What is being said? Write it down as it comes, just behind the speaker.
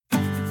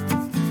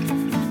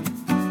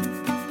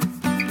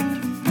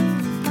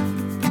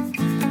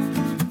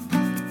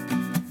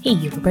Hey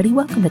everybody,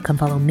 welcome to Come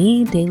Follow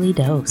Me Daily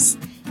Dose.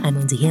 I'm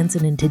Lindsay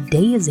Hansen and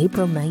today is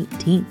April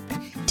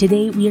 19th.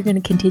 Today we are going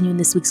to continue in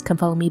this week's Come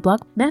Follow Me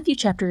blog. Matthew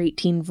chapter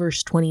 18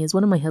 verse 20 is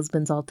one of my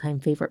husband's all-time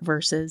favorite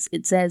verses.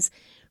 It says,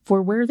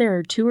 "For where there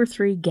are 2 or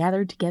 3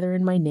 gathered together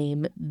in my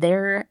name,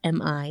 there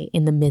am I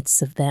in the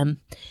midst of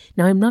them."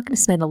 Now I'm not going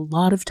to spend a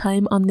lot of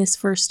time on this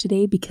verse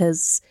today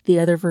because the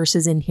other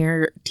verses in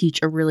here teach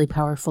a really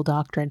powerful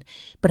doctrine,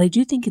 but I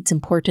do think it's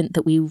important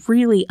that we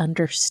really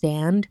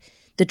understand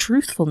the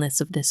truthfulness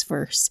of this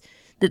verse,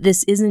 that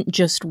this isn't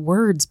just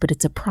words, but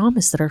it's a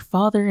promise that our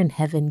Father in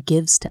heaven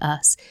gives to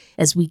us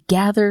as we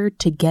gather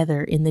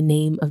together in the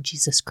name of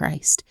Jesus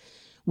Christ.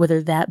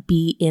 Whether that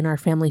be in our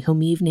family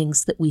home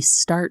evenings that we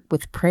start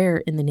with prayer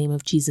in the name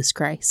of Jesus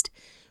Christ,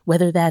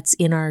 whether that's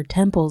in our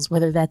temples,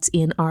 whether that's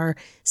in our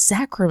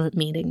sacrament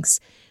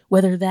meetings,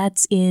 whether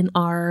that's in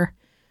our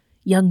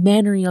young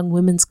men or young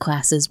women's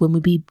classes, when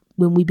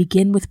we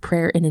begin with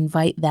prayer and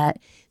invite that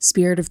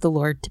Spirit of the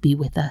Lord to be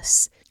with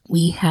us.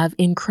 We have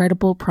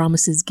incredible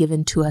promises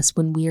given to us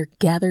when we are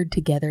gathered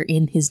together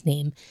in His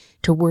name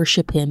to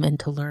worship Him and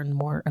to learn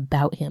more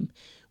about Him.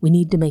 We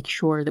need to make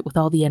sure that with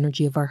all the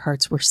energy of our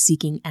hearts, we're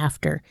seeking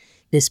after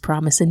this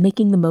promise and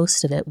making the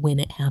most of it when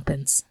it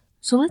happens.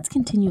 So let's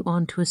continue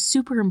on to a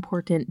super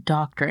important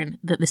doctrine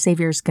that the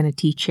Savior is going to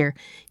teach here.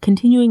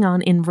 Continuing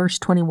on in verse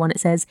 21,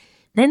 it says,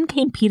 "Then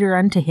came Peter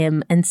unto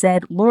him and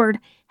said, Lord,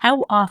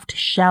 how oft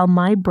shall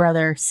my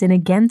brother sin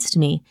against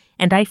me,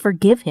 and I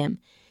forgive him?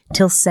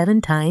 Till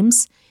 7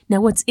 times?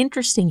 Now what's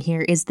interesting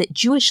here is that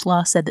Jewish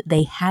law said that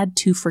they had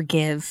to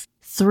forgive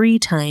 3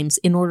 times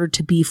in order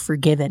to be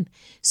forgiven.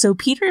 So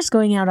Peter's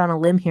going out on a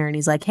limb here and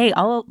he's like, hey,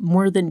 I'll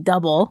more than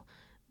double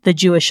the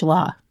Jewish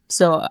law.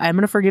 So I'm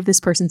going to forgive this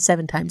person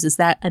 7 times. Is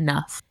that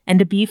enough? And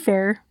to be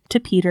fair to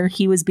Peter,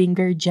 he was being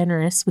very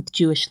generous with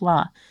Jewish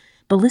law.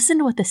 But listen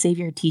to what the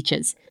Savior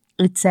teaches.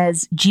 It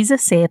says,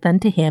 Jesus saith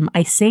unto him,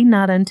 I say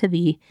not unto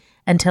thee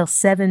until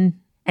 7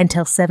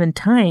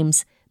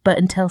 times, but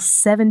until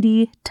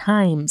 70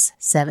 times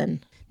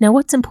 7. Now,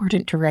 what's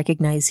important to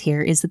recognize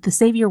here is that the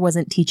Savior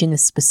wasn't teaching a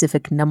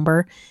specific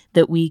number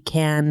that we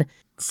can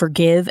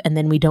forgive and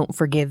then we don't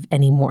forgive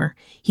anymore.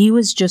 He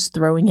was just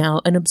throwing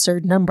out an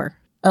absurd number,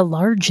 a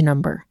large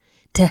number,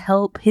 to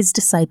help His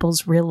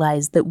disciples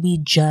realize that we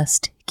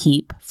just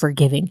keep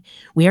forgiving.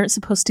 We aren't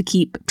supposed to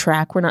keep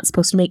track. We're not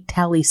supposed to make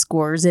tally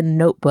scores in a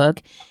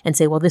notebook and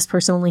say, well, this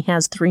person only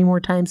has 3 more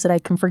times that I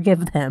can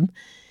forgive them,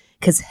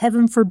 because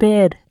heaven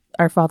forbid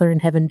our Father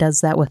in heaven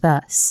does that with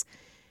us.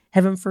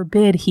 Heaven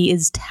forbid He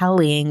is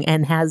tallying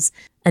and has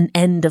an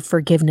end of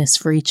forgiveness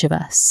for each of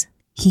us.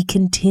 He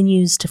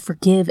continues to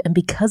forgive, and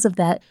because of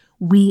that,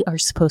 we are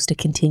supposed to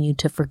continue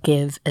to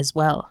forgive as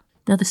well.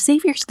 Now, the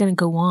Savior's going to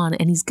go on,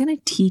 and He's going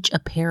to teach a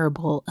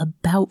parable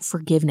about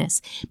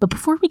forgiveness. But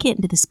before we get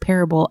into this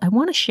parable, I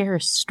want to share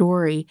a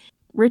story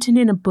written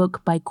in a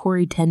book by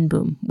Corrie ten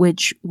Boom,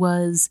 which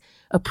was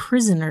a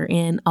prisoner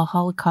in a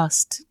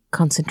Holocaust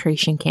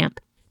concentration camp.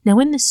 Now,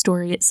 in this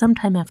story, it's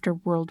sometime after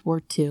World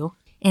War II,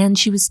 and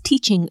she was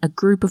teaching a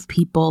group of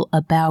people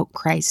about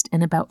Christ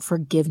and about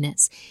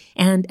forgiveness.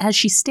 And as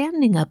she's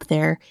standing up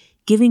there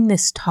giving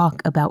this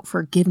talk about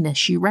forgiveness,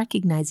 she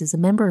recognizes a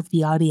member of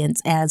the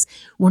audience as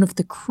one of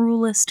the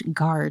cruelest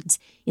guards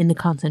in the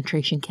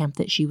concentration camp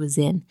that she was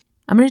in.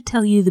 I'm going to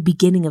tell you the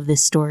beginning of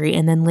this story,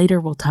 and then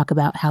later we'll talk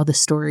about how the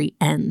story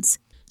ends.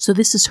 So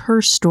this is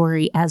her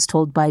story as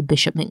told by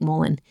Bishop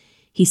McMullen.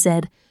 He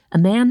said, "A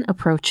man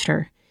approached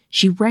her.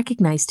 She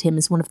recognized him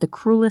as one of the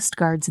cruelest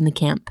guards in the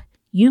camp.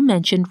 You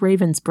mentioned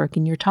Ravensbrück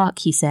in your talk,"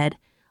 he said.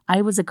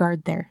 "I was a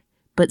guard there,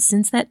 but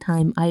since that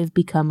time I have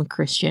become a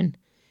Christian."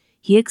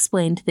 He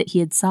explained that he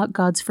had sought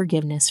God's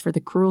forgiveness for the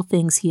cruel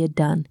things he had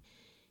done.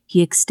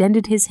 He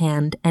extended his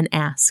hand and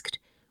asked,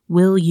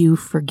 "Will you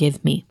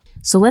forgive me?"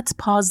 So let's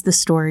pause the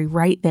story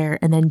right there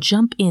and then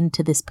jump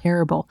into this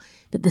parable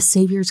that the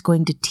Savior's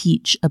going to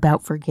teach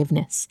about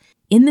forgiveness.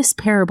 In this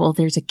parable,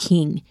 there's a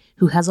king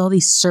who has all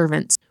these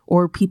servants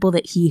or people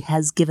that he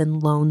has given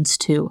loans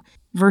to.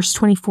 Verse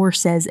 24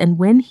 says, "And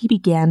when he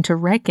began to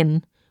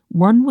reckon,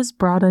 one was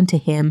brought unto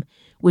him,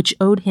 which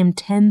owed him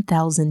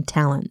 10,000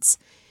 talents.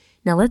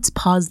 Now let's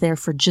pause there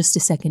for just a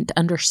second to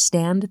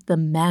understand the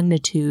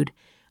magnitude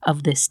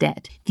of this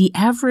debt. The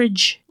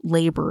average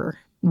laborer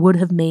would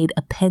have made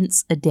a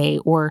pence a day,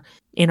 or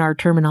in our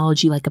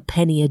terminology, like a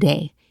penny a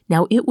day.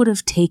 Now it would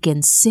have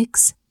taken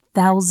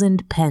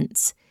 6,000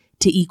 pence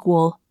to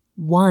equal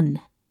 1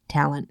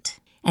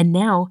 talent. And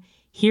now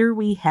here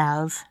we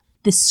have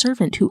this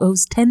servant who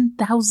owes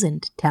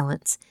 10,000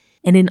 talents.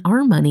 And in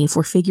our money, if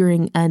we're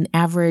figuring an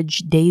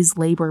average day's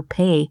labor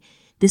pay,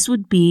 this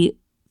would be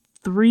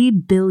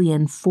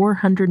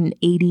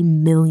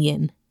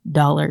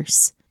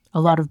 $3,480,000,000.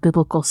 A lot of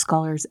biblical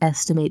scholars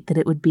estimate that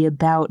it would be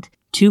about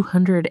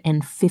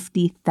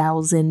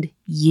 250,000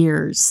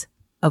 years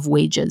of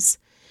wages.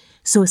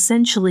 So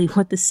essentially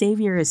what the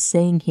Savior is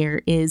saying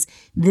here is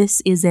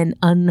this is an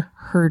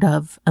unheard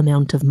of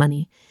amount of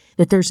money,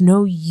 that there's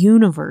no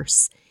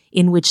universe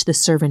in which the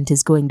servant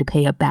is going to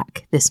pay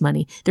back this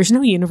money. There's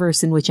no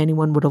universe in which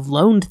anyone would have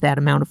loaned that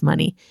amount of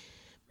money.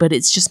 but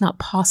it's just not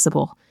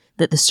possible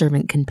that the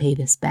servant can pay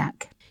this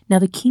back. Now,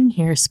 the king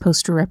here is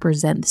supposed to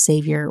represent the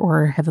Savior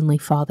or our Heavenly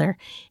Father,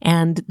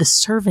 and the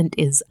servant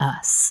is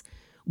us.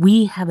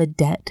 We have a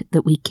debt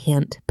that we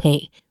can't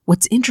pay.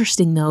 What's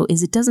interesting, though,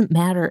 is it doesn't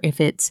matter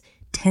if it's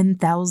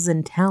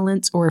 10,000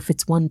 talents or if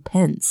it's 1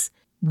 pence.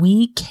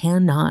 We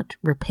cannot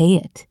repay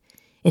it.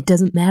 It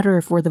doesn't matter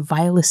if we're the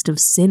vilest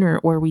of sinner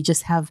or we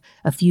just have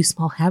a few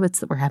small habits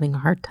that we're having a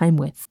hard time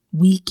with.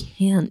 We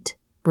can't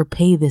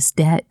repay this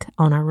debt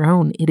on our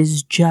own. It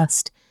is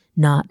just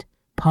not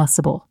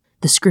possible.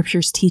 The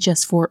scriptures teach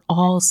us for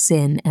all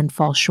sin and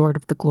fall short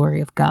of the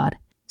glory of God.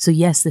 So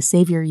yes, the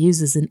Savior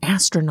uses an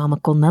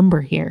astronomical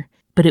number here,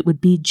 but it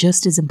would be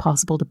just as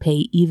impossible to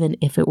pay even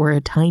if it were a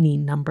tiny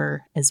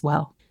number as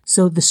well.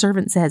 So the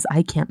servant says,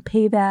 I can't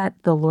pay that.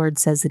 The Lord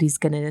says that he's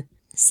going to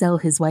sell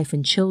his wife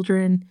and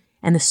children.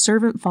 And the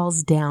servant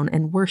falls down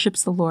and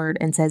worships the Lord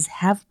and says,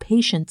 have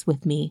patience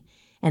with me,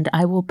 and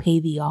I will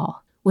pay thee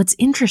all. What's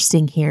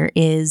interesting here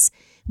is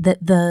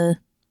that the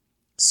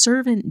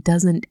servant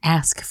doesn't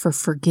ask for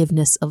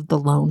forgiveness of the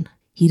loan.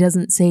 He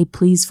doesn't say,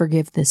 please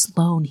forgive this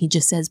loan. He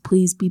just says,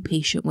 please be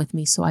patient with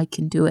me so I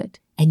can do it.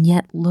 And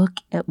yet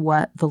look at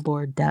what the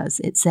Lord does.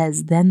 It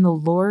says, then the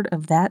Lord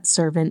of that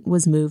servant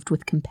was moved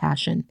with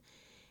compassion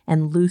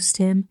and loosed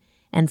him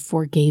and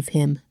forgave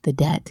him the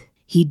debt.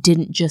 He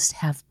didn't just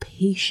have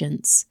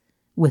patience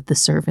with the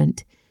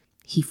servant.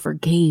 He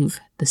forgave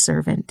the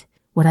servant.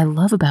 What I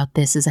love about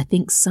this is I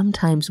think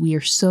sometimes we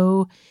are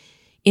so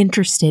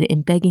interested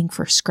in begging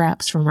for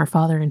scraps from our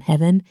Father in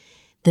heaven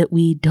that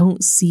we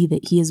don't see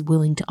that he is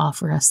willing to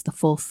offer us the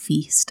full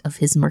feast of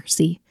his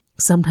mercy.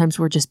 Sometimes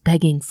we're just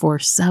begging for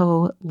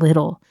so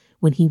little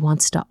when he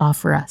wants to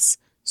offer us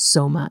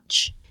so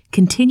much.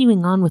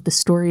 Continuing on with the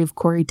story of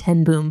Corrie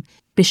ten Boom,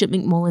 Bishop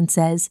McMullen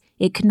says,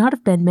 it could not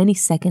have been many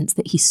seconds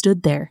that he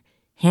stood there,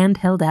 hand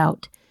held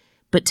out,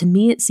 but to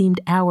me it seemed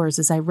hours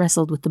as I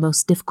wrestled with the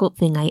most difficult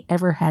thing I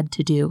ever had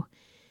to do.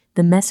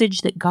 The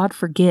message that God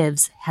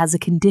forgives has a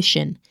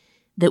condition,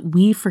 that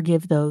we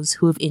forgive those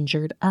who have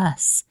injured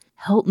us.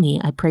 Help me,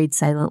 I prayed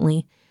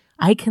silently.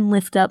 I can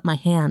lift up my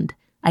hand.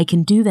 I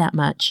can do that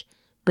much,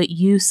 but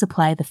you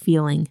supply the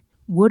feeling.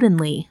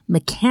 Woodenly,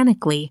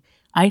 mechanically,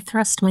 I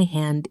thrust my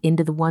hand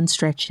into the one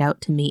stretched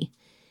out to me.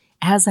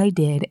 As I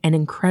did, an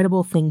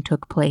incredible thing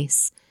took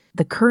place.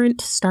 The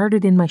current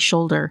started in my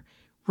shoulder,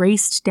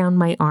 raced down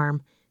my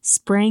arm,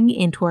 sprang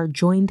into our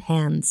joined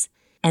hands,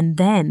 and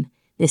then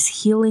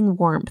this healing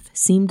warmth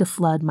seemed to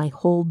flood my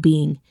whole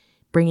being,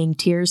 bringing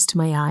tears to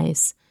my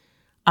eyes.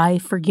 I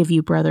forgive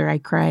you, brother, I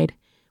cried,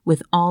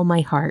 with all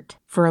my heart.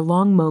 For a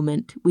long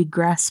moment, we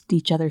grasped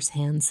each other's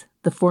hands,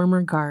 the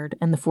former guard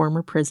and the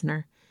former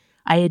prisoner.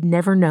 I had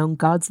never known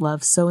God's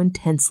love so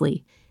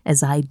intensely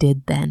as I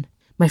did then.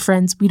 My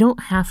friends, we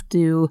don't have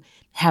to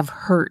have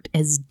hurt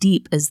as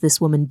deep as this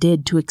woman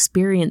did to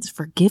experience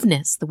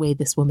forgiveness the way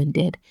this woman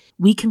did.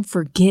 We can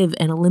forgive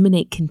and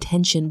eliminate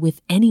contention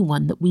with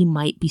anyone that we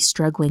might be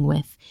struggling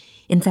with.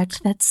 In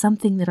fact, that's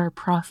something that our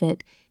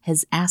prophet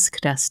has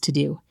asked us to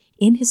do.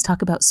 In his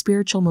talk about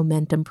spiritual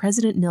momentum,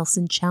 President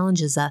Nelson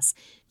challenges us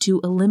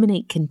to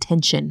eliminate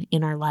contention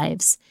in our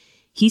lives.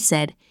 He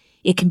said,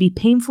 it can be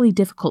painfully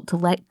difficult to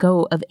let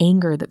go of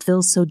anger that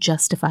feels so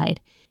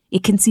justified.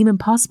 It can seem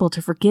impossible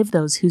to forgive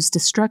those whose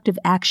destructive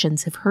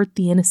actions have hurt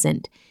the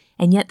innocent,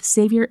 and yet the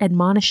Savior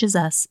admonishes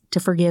us to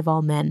forgive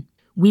all men.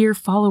 We are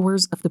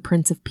followers of the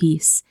Prince of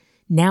Peace.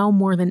 Now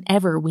more than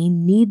ever, we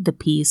need the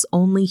peace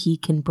only he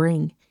can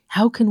bring.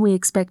 How can we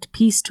expect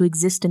peace to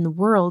exist in the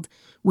world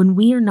when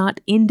we are not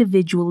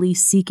individually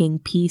seeking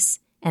peace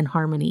and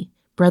harmony?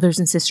 Brothers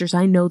and sisters,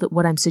 I know that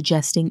what I'm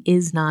suggesting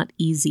is not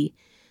easy,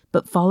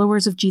 but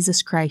followers of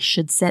Jesus Christ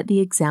should set the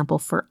example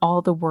for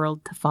all the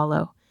world to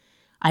follow.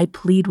 I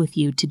plead with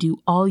you to do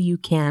all you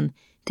can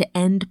to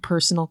end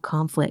personal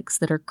conflicts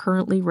that are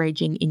currently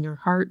raging in your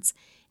hearts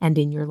and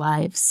in your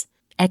lives.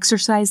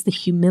 Exercise the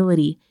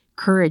humility,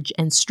 courage,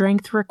 and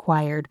strength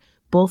required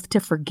both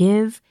to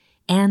forgive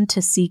and to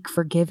seek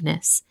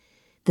forgiveness.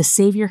 The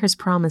Savior has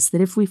promised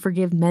that if we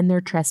forgive men their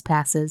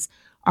trespasses,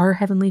 our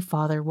Heavenly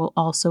Father will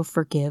also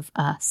forgive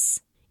us.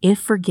 If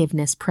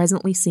forgiveness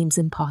presently seems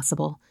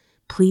impossible,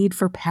 plead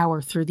for power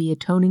through the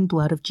atoning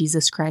blood of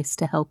Jesus Christ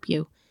to help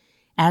you.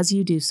 As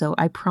you do so,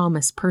 I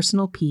promise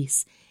personal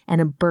peace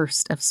and a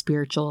burst of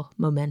spiritual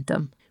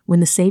momentum. When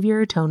the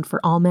Savior atoned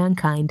for all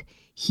mankind,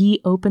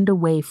 he opened a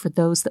way for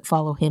those that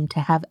follow him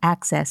to have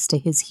access to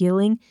his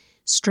healing,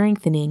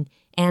 strengthening,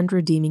 and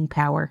redeeming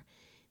power.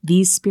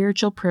 These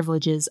spiritual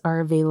privileges are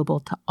available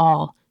to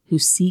all who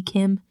seek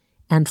him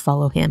and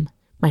follow him.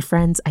 My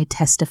friends, I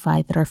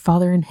testify that our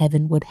Father in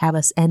heaven would have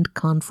us end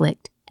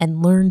conflict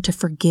and learn to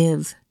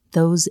forgive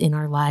those in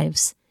our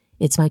lives.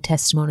 It's my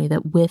testimony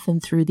that with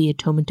and through the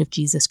atonement of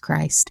Jesus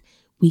Christ,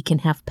 we can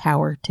have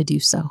power to do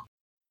so.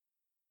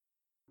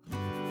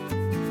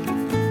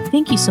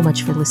 Thank you so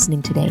much for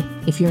listening today.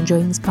 If you're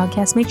enjoying this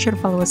podcast, make sure to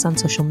follow us on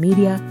social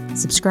media,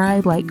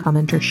 subscribe, like,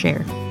 comment, or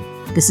share.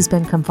 This has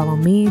been Come Follow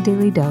Me,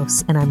 Daily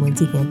Dose, and I'm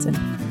Lindsay Hansen.